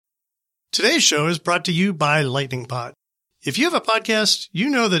Today's show is brought to you by Lightning Pod. If you have a podcast, you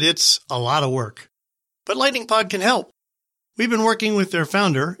know that it's a lot of work. But Lightning Pod can help. We've been working with their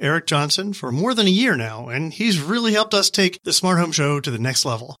founder, Eric Johnson, for more than a year now, and he's really helped us take the Smart Home Show to the next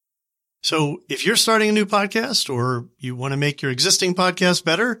level. So if you're starting a new podcast or you want to make your existing podcast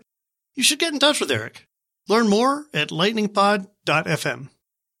better, you should get in touch with Eric. Learn more at lightningpod.fm.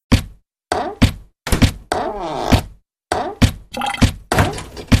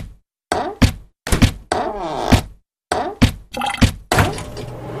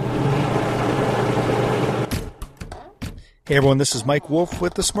 Hey everyone, this is Mike Wolf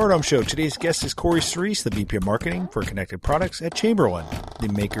with the Smart Home Show. Today's guest is Corey Cerise, the VP of Marketing for Connected Products at Chamberlain, the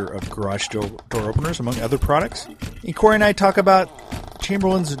maker of garage door openers, among other products. And Corey and I talk about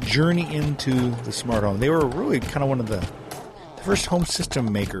Chamberlain's journey into the smart home. They were really kind of one of the first home system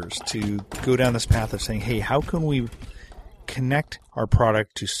makers to go down this path of saying, hey, how can we connect our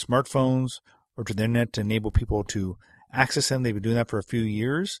product to smartphones or to the internet to enable people to access them? They've been doing that for a few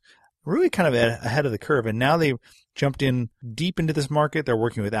years, really kind of ahead of the curve. And now they've jumped in deep into this market. They're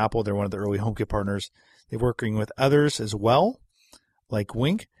working with Apple. They're one of the early HomeKit partners. They're working with others as well, like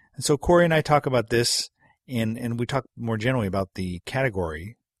Wink. And so Corey and I talk about this, and we talk more generally about the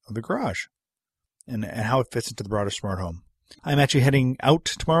category of the garage and how it fits into the broader smart home. I'm actually heading out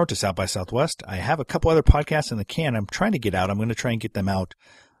tomorrow to South by Southwest. I have a couple other podcasts in the can I'm trying to get out. I'm going to try and get them out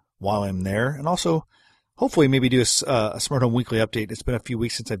while I'm there. And also, hopefully maybe do a Smart Home Weekly update. It's been a few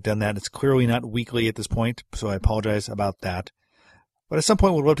weeks since I've done that. It's clearly not weekly at this point, so I apologize about that. But at some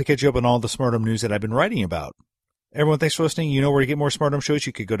point, we'd love to catch you up on all the Smart Home news that I've been writing about. Everyone, thanks for listening. You know where to get more Smart Home shows.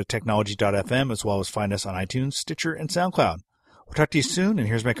 You could go to technology.fm as well as find us on iTunes, Stitcher, and SoundCloud. We'll talk to you soon, and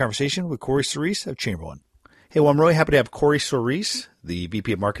here's my conversation with Corey Cerise of Chamberlain. Hey, well, I'm really happy to have Corey Cerise, the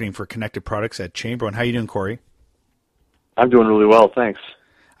VP of Marketing for Connected Products at Chamberlain. How are you doing, Corey? I'm doing really well, thanks.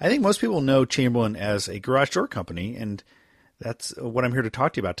 I think most people know Chamberlain as a garage door company, and that's what I'm here to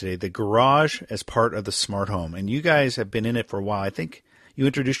talk to you about today, the garage as part of the smart home. And you guys have been in it for a while. I think you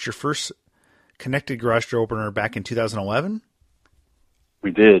introduced your first connected garage door opener back in 2011?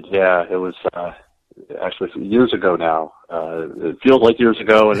 We did, yeah. It was actually years ago now. It feels like years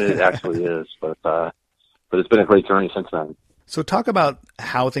ago, and it actually is, but it's been a great journey since then. So talk about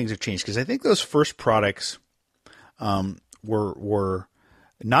how things have changed, because I think those first products were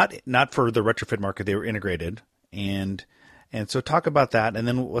not for the retrofit market. They were integrated, and so talk about that, and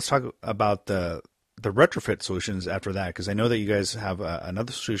then let's talk about the retrofit solutions after that, because I know that you guys have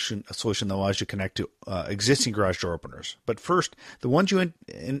another solution that allows you to connect to existing garage door openers. But first, the ones you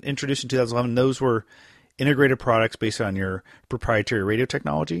introduced in 2011, those were integrated products based on your proprietary radio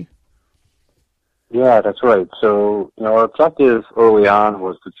technology? Yeah, that's right. So, our objective early on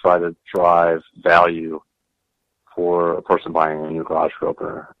was to try to drive value for a person buying a new garage door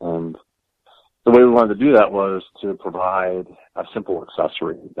opener. And the way we wanted to do that was to provide a simple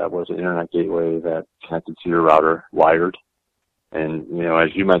accessory that was an internet gateway that connected to your router, wired. And,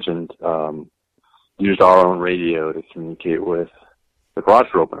 as you mentioned, used our own radio to communicate with the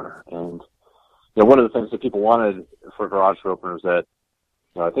garage door opener. And, one of the things that people wanted for garage door openers that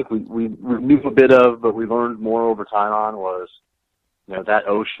I think we knew a bit of, but we learned more over time on was, that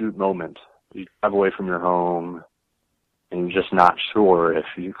oh shoot moment. You drive away from your home and you're just not sure if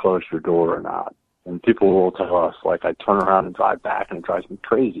you closed your door or not. And people will tell us, like, I turn around and drive back and it drives me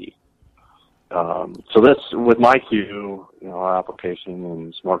crazy. So that's, with MyQ, our application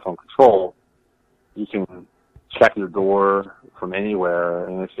and smartphone control, you can check your door from anywhere,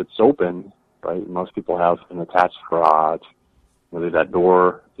 and if it's open, right, most people have an attached garage, leave that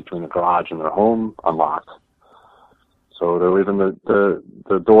door between the garage and their home unlocked. So they're leaving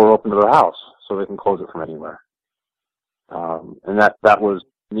the door open to their house so they can close it from anywhere. And that was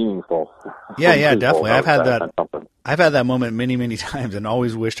meaningful. Yeah, definitely. I've had that moment many, many times, and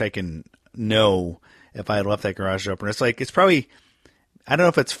always wished I can know if I had left that garage door open. It's probably, I don't know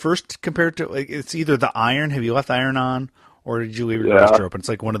if it's first compared to, it's either the iron. Have you left the iron on, or did you leave your garage door open? It's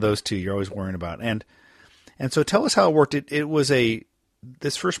like one of those two you're always worrying about. And so tell us how it worked. It was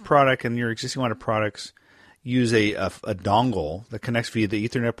this first product and your existing line of products use a dongle that connects via the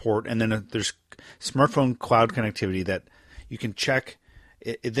Ethernet port, and then there's smartphone cloud connectivity that you can check.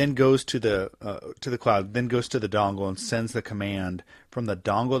 It then goes to the cloud, then goes to the dongle and sends the command from the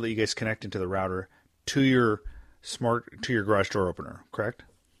dongle that you guys connect into the router to your garage door opener. Correct?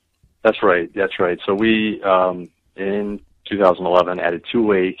 That's right. So we in 2011 added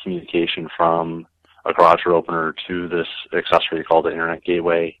two-way communication from a garage door opener to this accessory called the Internet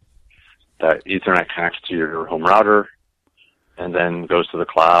Gateway that Ethernet connects to your home router, and then goes to the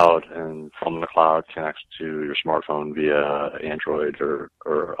cloud, and from the cloud connects to your smartphone via Android or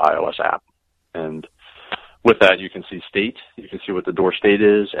iOS app. And with that, you can see state. You can see what the door state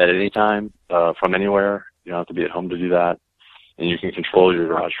is at any time from anywhere. You don't have to be at home to do that. And you can control your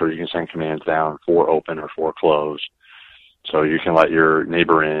garage door. You can send commands down for open or for close. So you can let your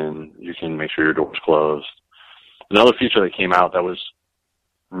neighbor in. You can make sure your door's closed. Another feature that came out that was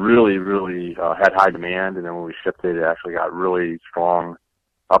really, really had high demand, and then when we shipped it, it actually got really strong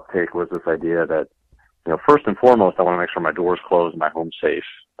uptake, was this idea that, first and foremost, I want to make sure my door's closed and my home's safe.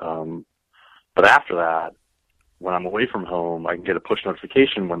 But after that, when I'm away from home, I can get a push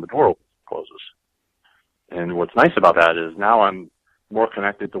notification when the door closes. And what's nice about that is now I'm more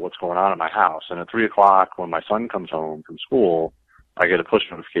connected to what's going on at my house. And at 3 o'clock, when my son comes home from school, I get a push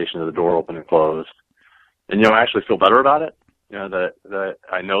notification of the door open and closed. And, I actually feel better about it, that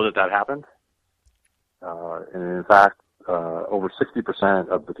I know that happened. And in fact, over 60%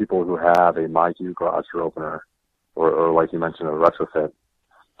 of the people who have a MyQ garage door opener, or like you mentioned, a retrofit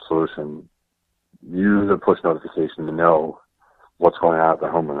solution, use a push notification to know what's going on at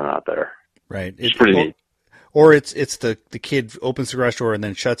their home when they're not there. Right. It's pretty neat. Or it's the kid opens the garage door and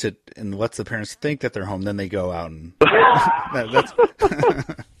then shuts it and lets the parents think that they're home. Then they go out and that's.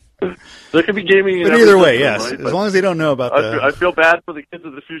 There could be gaming. But either way, yes. Right? As long as they don't know about I feel bad for the kids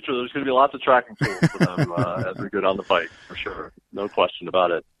of the future. There's going to be lots of tracking tools for them as we go down the bike, for sure. No question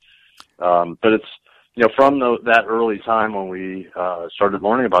about it. But it's, from that early time when we started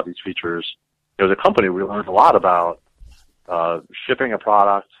learning about these features, as a company, we learned a lot about shipping a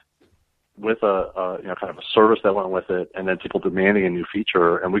product with a kind of a service that went with it, and then people demanding a new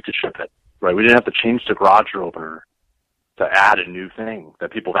feature, and we could ship it. Right? We didn't have to change the garage door opener to add a new thing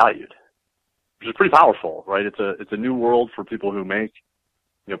that people valued, which is pretty powerful, right? It's a new world for people who make,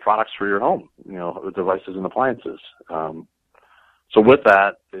 products for your home, devices and appliances. So with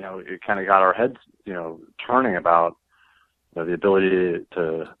that, it kind of got our heads, turning about the ability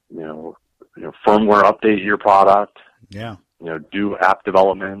to, firmware update your product. Yeah. Do app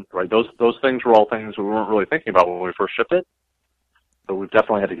development, right? Those things were all things we weren't really thinking about when we first shipped it, but we've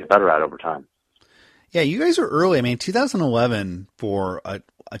definitely had to get better at over time. Yeah, you guys are early. I mean, 2011 for a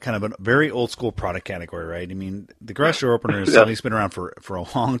kind of a very old school product category, right? I mean, the garage door opener is something that's been around for a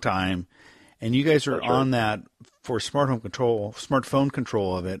long time, and you guys are on that for smartphone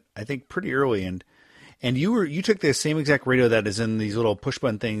control of it, I think pretty early. And you took the same exact radio that is in these little push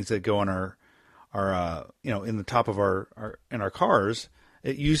button things that go on our in the top of our in our cars.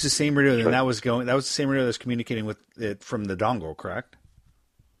 It used the same radio, and that was the same radio that's communicating with it from the dongle, correct?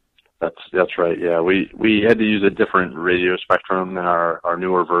 That's right. Yeah, we had to use a different radio spectrum than our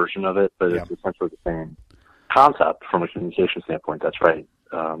newer version of it, but it's essentially the same concept from a communication standpoint. That's right.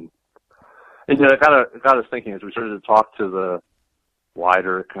 And it got us thinking as we started to talk to the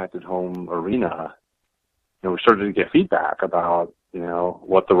wider connected home arena. We started to get feedback about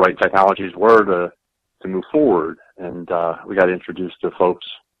what the right technologies were to move forward, and we got introduced to folks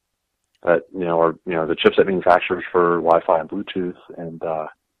that are the chipset manufacturers for Wi-Fi and Bluetooth, and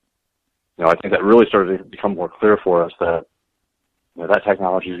I think that really started to become more clear for us that that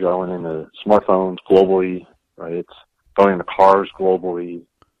technology is going into smartphones globally, right? It's going into cars globally,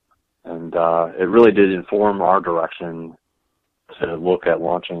 and it really did inform our direction to look at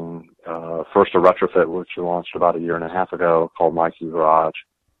launching first a retrofit, which we launched about 1.5 years ago, called MyQ Garage,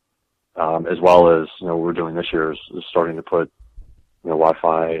 as well as what we're doing this year is starting to put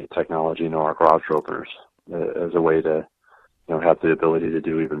Wi-Fi technology into our garage door openers as a way to have the ability to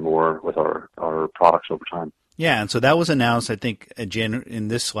do even more with our products over time. Yeah, and so that was announced, I think, in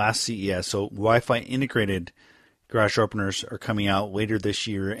this last CES. So Wi-Fi integrated garage door openers are coming out later this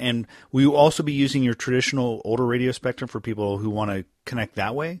year. And will you also be using your traditional older radio spectrum for people who want to connect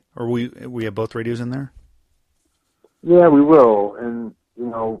that way? Or we have both radios in there? Yeah, we will. And,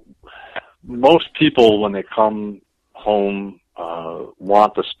 most people, when they come home,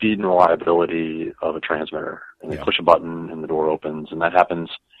 want the speed and reliability of a transmitter. And they push a button and the door opens, and that happens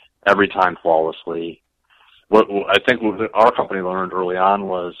every time flawlessly. What I think our company learned early on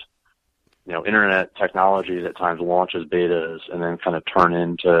was, internet technology at times launches betas and then kind of turn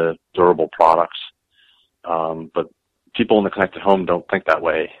into durable products. But people in the connected home don't think that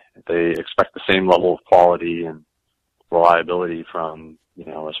way. They expect the same level of quality and reliability from,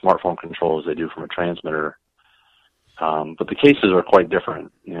 a smartphone control as they do from a transmitter. But the cases are quite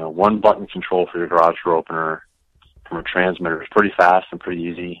different. One button control for your garage door opener from a transmitter is pretty fast and pretty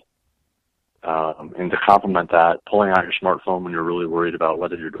easy. And to complement that, pulling out your smartphone when you're really worried about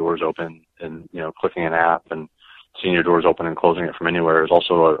whether your door is open and, clicking an app and seeing your doors open and closing it from anywhere is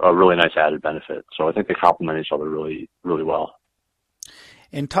also a really nice added benefit. So I think they complement each other really, really well.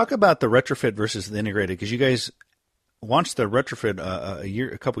 And talk about the retrofit versus the integrated, because you guys launched the retrofit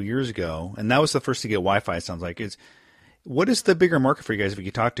a couple years ago, and that was the first to get Wi-Fi. It sounds like what is the bigger market for you guys if you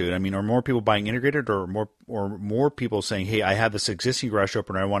could talk to it? I mean, are more people buying integrated, or more people saying, "Hey, I have this existing garage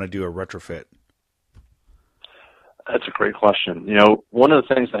opener, I want to do a retrofit"? That's a great question. One of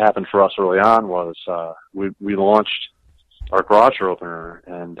the things that happened for us early on was we launched our garage door opener,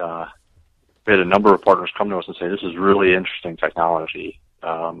 and we had a number of partners come to us and say, "This is really interesting technology,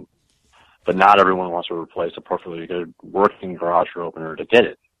 but not everyone wants to replace a perfectly good working garage door opener to get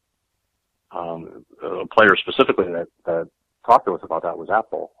it." A player specifically that talked to us about that was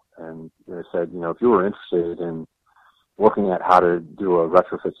Apple, and they said, if you were interested in looking at how to do a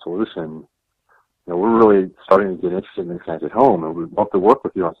retrofit solution, we're really starting to get interested in connected home, and we'd love to work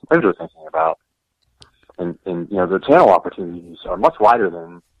with you on some things we're thinking about. And the channel opportunities are much wider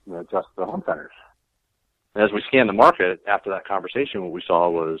than just the home centers. And as we scanned the market after that conversation, what we saw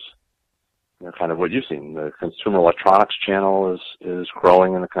was kind of what you've seen. The consumer electronics channel is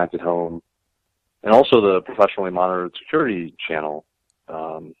growing in the connected home. And also the professionally monitored security channel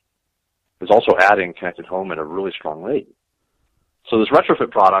is also adding connected home at a really strong rate. So this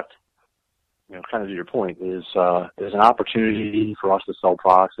retrofit product, kind of to your point, is an opportunity for us to sell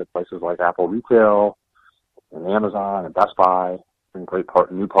products at places like Apple Retail and Amazon and Best Buy. Been great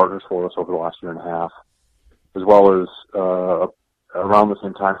new partners for us over the last year and a half, as well as around the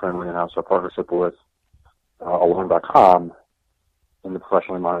same time frame we announced our partnership with Alarm.com in the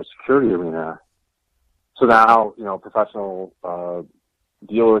professionally monitored security arena. So now, professional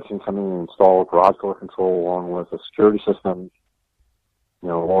dealers can come in and install garage door control along with a security system.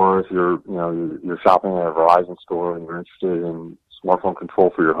 Or if you're shopping at a Verizon store and you're interested in smartphone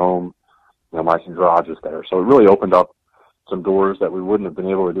control for your home, My Key Garage is there. So it really opened up some doors that we wouldn't have been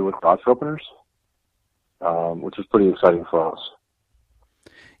able to do with garage openers, which is pretty exciting for us.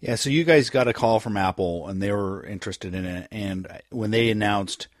 Yeah, so you guys got a call from Apple, and they were interested in it. And when they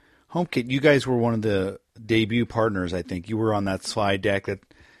announced HomeKit, you guys were one of the debut partners, I think. You were on that slide deck that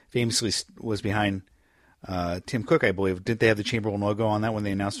famously was behind Tim Cook, I believe. Did they have the Chamberlain logo on that when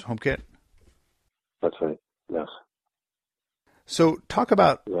they announced HomeKit? That's right, yes. So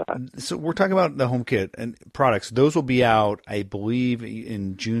So we're talking about the HomeKit and products. Those will be out, I believe,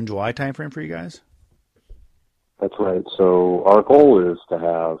 in June, July timeframe for you guys? That's right. So our goal is to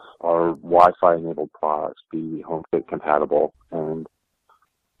have our Wi-Fi enabled products be HomeKit compatible. And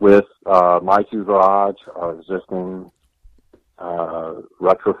with My Key Garage, our existing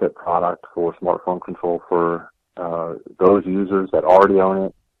retrofit product for smartphone control for those users that already own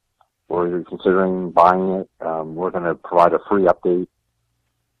it, or you're considering buying it, we're going to provide a free update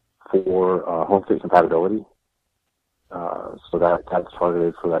for HomeKit compatibility. So that's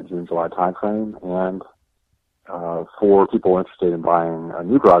targeted for that June-July timeframe. And for people interested in buying a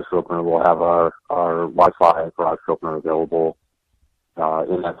new garage opener, we'll have our Wi-Fi garage opener available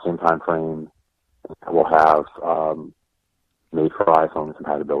in that same timeframe. We'll have made for iPhone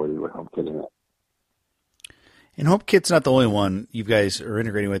compatibility with HomeKit in it. And HomeKit's not the only one you guys are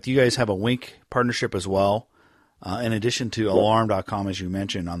integrating with. You guys have a Wink partnership as well, in addition to Alarm.com, as you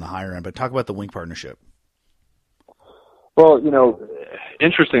mentioned, on the higher end. But talk about the Wink partnership. Well,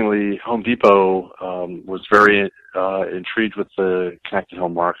 interestingly, Home Depot was very intrigued with the connected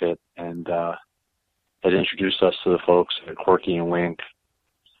home market and had introduced us to the folks at Quirky and Wink.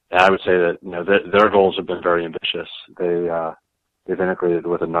 And I would say that their goals have been very ambitious. They've integrated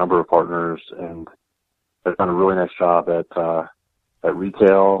with a number of partners, and they've done a really nice job at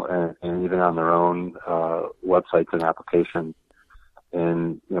retail and even on their own websites and application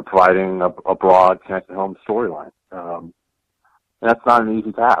in providing a broad connected home storyline. And that's not an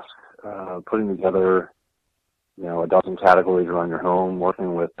easy task. Putting together a dozen categories around your home,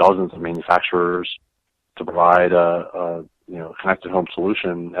 working with dozens of manufacturers to provide a connected home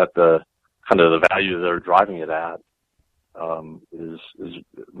solution at the kind of the value they're driving it at is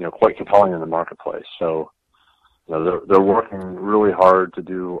quite compelling in the marketplace. So they're working really hard to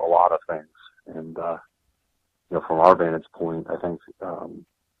do a lot of things, and from our vantage point, I think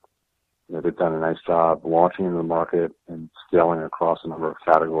they've done a nice job launching into the market and scaling across a number of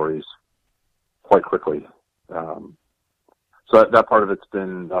categories quite quickly. So that part of it's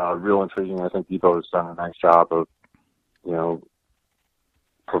been real intriguing. I think Depot has done a nice job of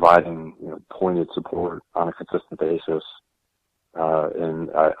providing pointed support on a consistent basis, and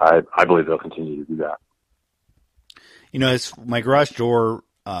I believe they'll continue to do that. As my garage door,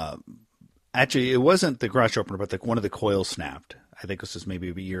 actually, it wasn't the garage opener, but one of the coils snapped. I think this was maybe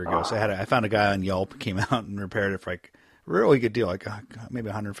a year ago. So I found a guy on Yelp, came out and repaired it for like really good deal, like maybe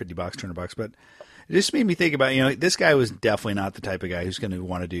 $150, $200. But it just made me think about, this guy was definitely not the type of guy who's going to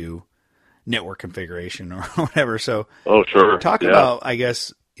want to do network configuration or whatever. So, oh, sure. Talk about, I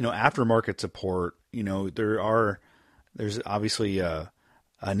guess, aftermarket support. There's obviously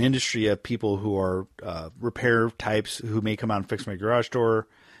an industry of people who are repair types who may come out and fix my garage door,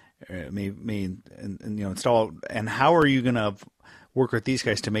 may install. And how are you going to work with these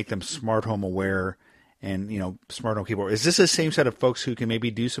guys to make them smart home aware and smart home keyboard? Is this the same set of folks who can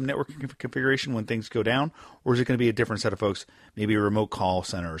maybe do some network configuration when things go down, or is it going to be a different set of folks, maybe a remote call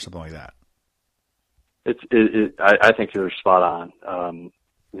center or something like that? I think you're spot on.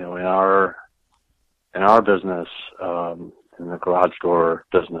 In our business, in the garage door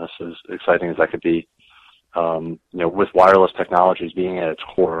business, as exciting as that could be, with wireless technologies being at its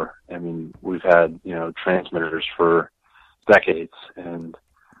core, I mean, we've had, transmitters for decades, and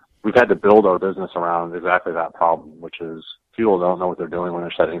we've had to build our business around exactly that problem, which is people don't know what they're doing when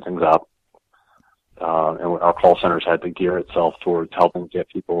they're setting things up. And our call centers had to gear itself towards helping get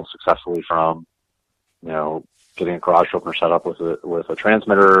people successfully from, getting a garage opener set up with a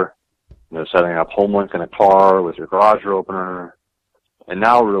transmitter, setting up HomeLink in a car with your garage door opener. And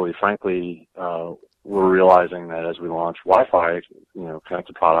now, really, frankly, we're realizing that as we launch Wi-Fi,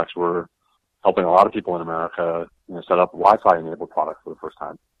 connected products, we're helping a lot of people in America, set up Wi-Fi enabled products for the first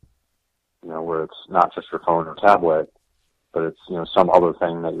time. Where it's not just your phone or tablet, but it's, some other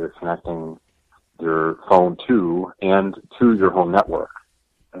thing that you're connecting your phone to and to your home network.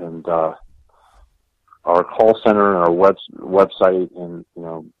 And, our call center and our website and,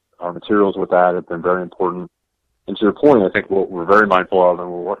 our materials with that have been very important. And to your point, I think what we're very mindful of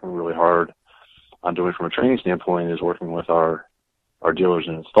and we're working really hard on doing from a training standpoint is working with our dealers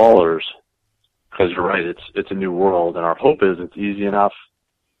and installers, because you're right, it's a new world, and our hope is it's easy enough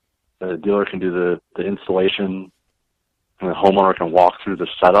that a dealer can do the installation and the homeowner can walk through the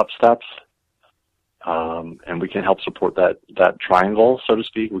setup steps. And we can help support that triangle, so to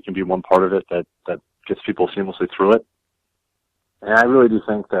speak. We can be one part of it that gets people seamlessly through it. And I really do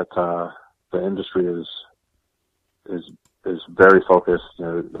think that the industry is very focused.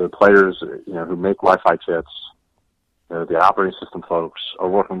 The players, who make Wi-Fi kits, the operating system folks are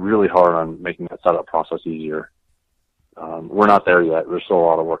working really hard on making that setup process easier. We're not there yet. There's still a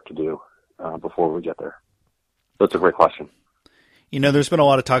lot of work to do before we get there. That's a great question. There's been a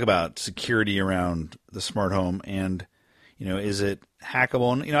lot of talk about security around the smart home, and is it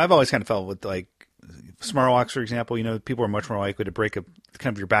hackable? And I've always kind of felt with like smart locks, for example, people are much more likely to break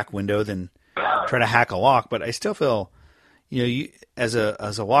kind of your back window than try to hack a lock. But I still feel, you as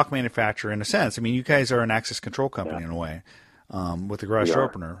a lock manufacturer, in a sense, I mean, you guys are an access control company in a way with the garage door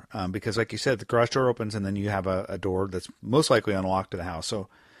opener, because like you said, the garage door opens and then you have a door that's most likely unlocked to the house. So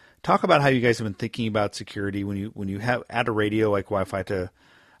talk about how you guys have been thinking about security when you have add a radio like Wi-Fi to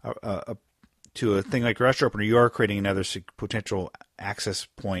a thing like garage door opener. You are creating another potential access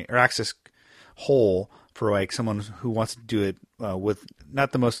point or access hole for like someone who wants to do it with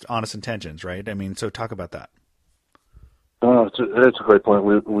not the most honest intentions, right? I mean, so talk about that. It's a great point.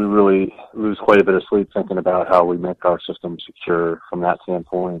 We really lose quite a bit of sleep thinking about how we make our system secure from that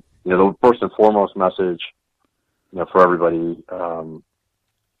standpoint. The first and foremost message, for everybody,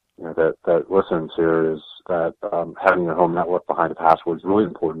 that listens here is that having your home network behind a password is really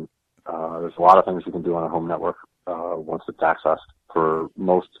important. There's a lot of things you can do on a home network once it's accessed for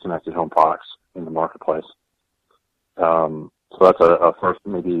most connected home products in the marketplace. So that's a first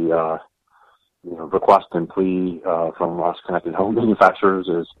maybe request and plea from us connected home manufacturers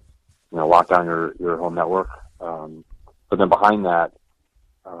is lock down your home network. But then behind that,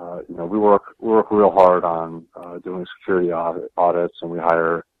 we work real hard on doing security audits, and we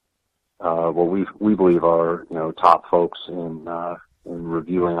hire what we believe are top folks in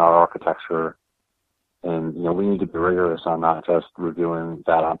reviewing our architecture. And we need to be rigorous on not just reviewing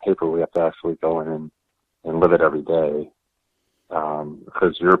that on paper. We have to actually go in and live it every day.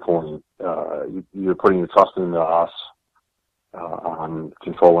 Because your point, you're putting your trust into us on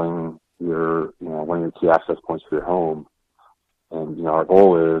controlling your one of your key access points for your home. And our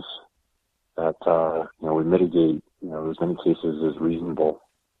goal is that we mitigate as many cases as reasonable.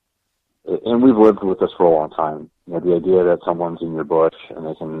 And we've lived with this for a long time. The idea that someone's in your bush and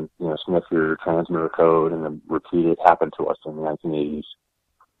they can, sniff your transmitter code and then repeat it happened to us in the 1980s.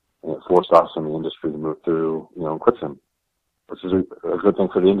 And it forced us in the industry to move through, encryption, which is a good thing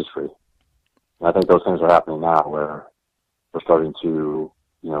for the industry. And I think those things are happening now where we're starting to,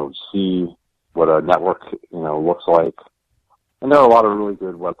 see what a network, looks like. And there are a lot of really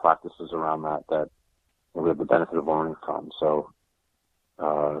good web practices around that we have the benefit of learning from. So,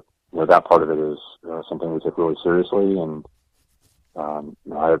 that part of it is something we take really seriously, and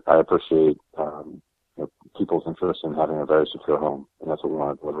I appreciate people's interest in having a very secure home, and that's what we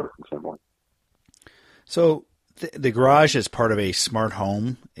want to deliver from Chamberlain. So the garage as part of a smart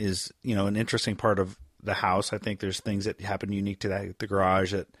home is, an interesting part of the house. I think there's things that happen unique to the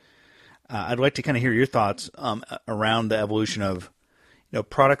garage that I'd like to kind of hear your thoughts around the evolution of,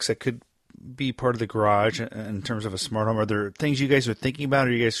 products that could be part of the garage in terms of a smart home. Are there things you guys are thinking about?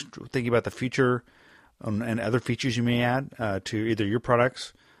 Are you guys thinking about the future and other features you may add to either your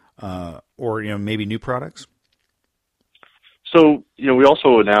products or maybe new products? So we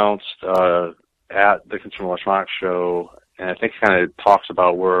also announced at the Consumer Electronics Show, and I think kind of talks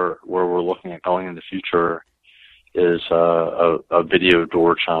about where we're looking at going in the future, is a video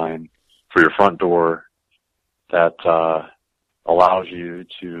door chime for your front door that allows you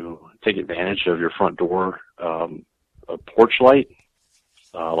to take advantage of your front door a porch light,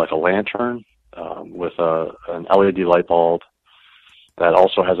 like a lantern, with an LED light bulb that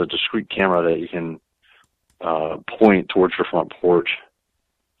also has a discrete camera that you can point towards your front porch.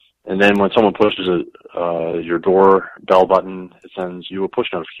 And then when someone pushes your door bell button, it sends you a push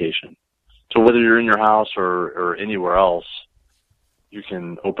notification. So whether you're in your house or anywhere else, you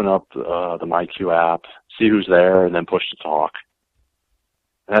can open up the MyQ app, see who's there, and then push to talk.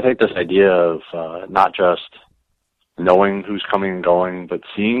 And I think this idea of not just knowing who's coming and going, but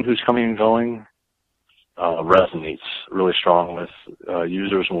seeing who's coming and going resonates really strong with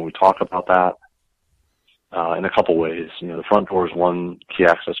users when we talk about that in a couple ways. The front door is one key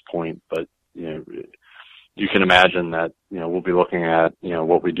access point, but you can imagine that we'll be looking at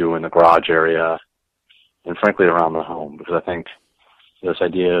what we do in the garage area and frankly around the home, because I think this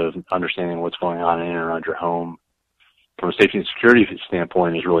idea of understanding what's going on in and around your home from a safety and security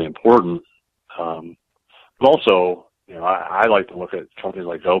standpoint is really important. But also, I like to look at companies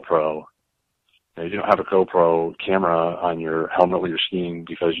like GoPro. You don't have a GoPro camera on your helmet when you're skiing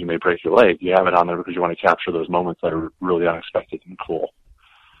because you may break your leg. You have it on there because you want to capture those moments that are really unexpected and cool.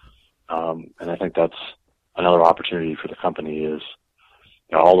 And I think that's another opportunity for the company is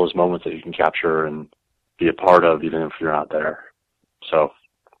all those moments that you can capture and be a part of even if you're not there. So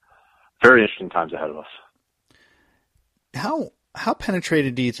very interesting times ahead of us. How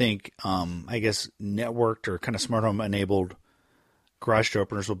penetrated do you think, networked or kind of smart home enabled garage door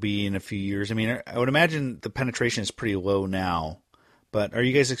openers will be in a few years? I mean, I would imagine the penetration is pretty low now, but are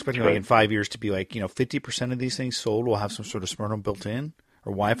you guys expecting in 5 years to be 50% of these things sold will have some sort of smart home built in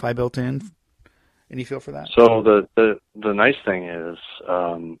or Wi-Fi built in? Any feel for that? So the nice thing is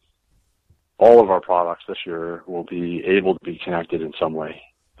all of our products this year will be able to be connected in some way.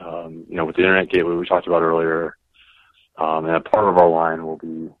 With the Internet Gateway we talked about earlier, and a part of our line will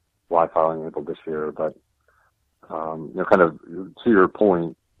be Wi-Fi enabled this year. But kind of to your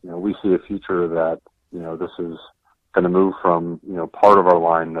point, we see a future that this is going to move from part of our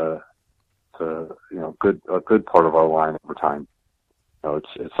line to a good part of our line over time.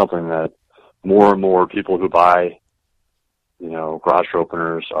 It's something that more and more people who buy garage door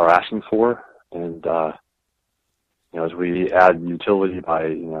openers are asking for, and as we add utility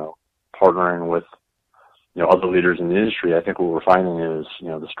by partnering with other leaders in the industry, I think what we're finding is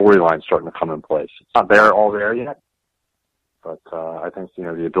the storyline's starting to come in place. It's not all there yet, but I think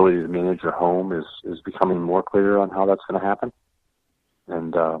the ability to manage your home is becoming more clear on how that's going to happen,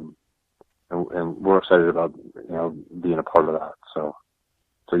 and we're excited about being a part of that. So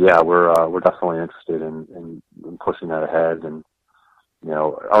yeah, we're definitely interested in pushing that ahead, and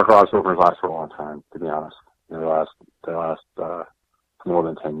our garage openers last for a long time, to be honest. They last more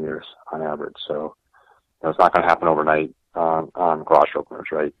than 10 years on average. So it's not going to happen overnight on garage openers,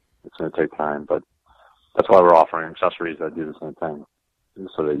 right? It's going to take time, but that's why we're offering accessories that do the same thing,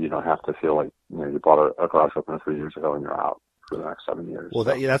 so that you don't have to feel like you bought a garage opener 3 years ago and you're out for the next 7 years. Well,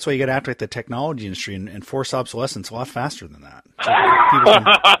 that's why you get after the technology industry and force obsolescence a lot faster than that. So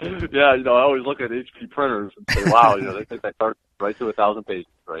yeah, I always look at HP printers and say, wow, they think they start right to 1,000 pages,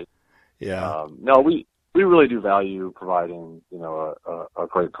 right? Yeah. No, we really do value providing, a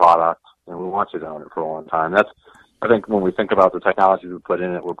great product, and we want you to own it for a long time. I think when we think about the technology we put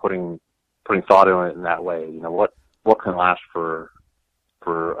in it, we're putting thought in it in that way. What can last for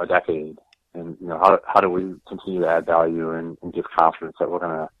a decade, and how do we continue to add value and give confidence that we're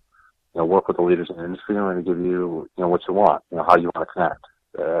going to work with the leaders in the industry and we're going to give you what you want, how you want to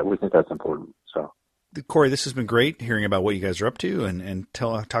connect. We think that's important. So. Corey, this has been great hearing about what you guys are up to and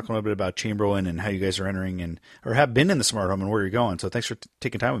talking a little bit about Chamberlain and how you guys are entering or have been in the smart home and where you're going. So thanks for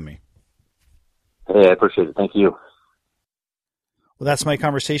taking time with me. Hey, I appreciate it. Thank you. Well, that's my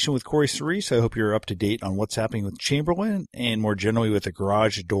conversation with Corey Cerise. I hope you're up to date on what's happening with Chamberlain and more generally with the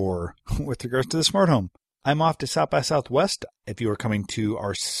garage door with regards to the smart home. I'm off to South by Southwest. If you are coming to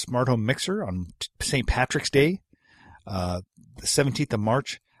our smart home mixer on St. Patrick's Day, the 17th of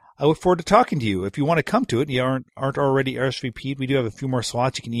March, I look forward to talking to you. If you want to come to it, you aren't already RSVP'd, we do have a few more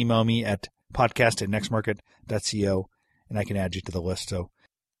slots. You can email me at podcast@nextmarket.co, and I can add you to the list. So,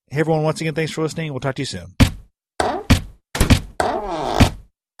 hey, everyone, once again, thanks for listening. We'll talk to you soon.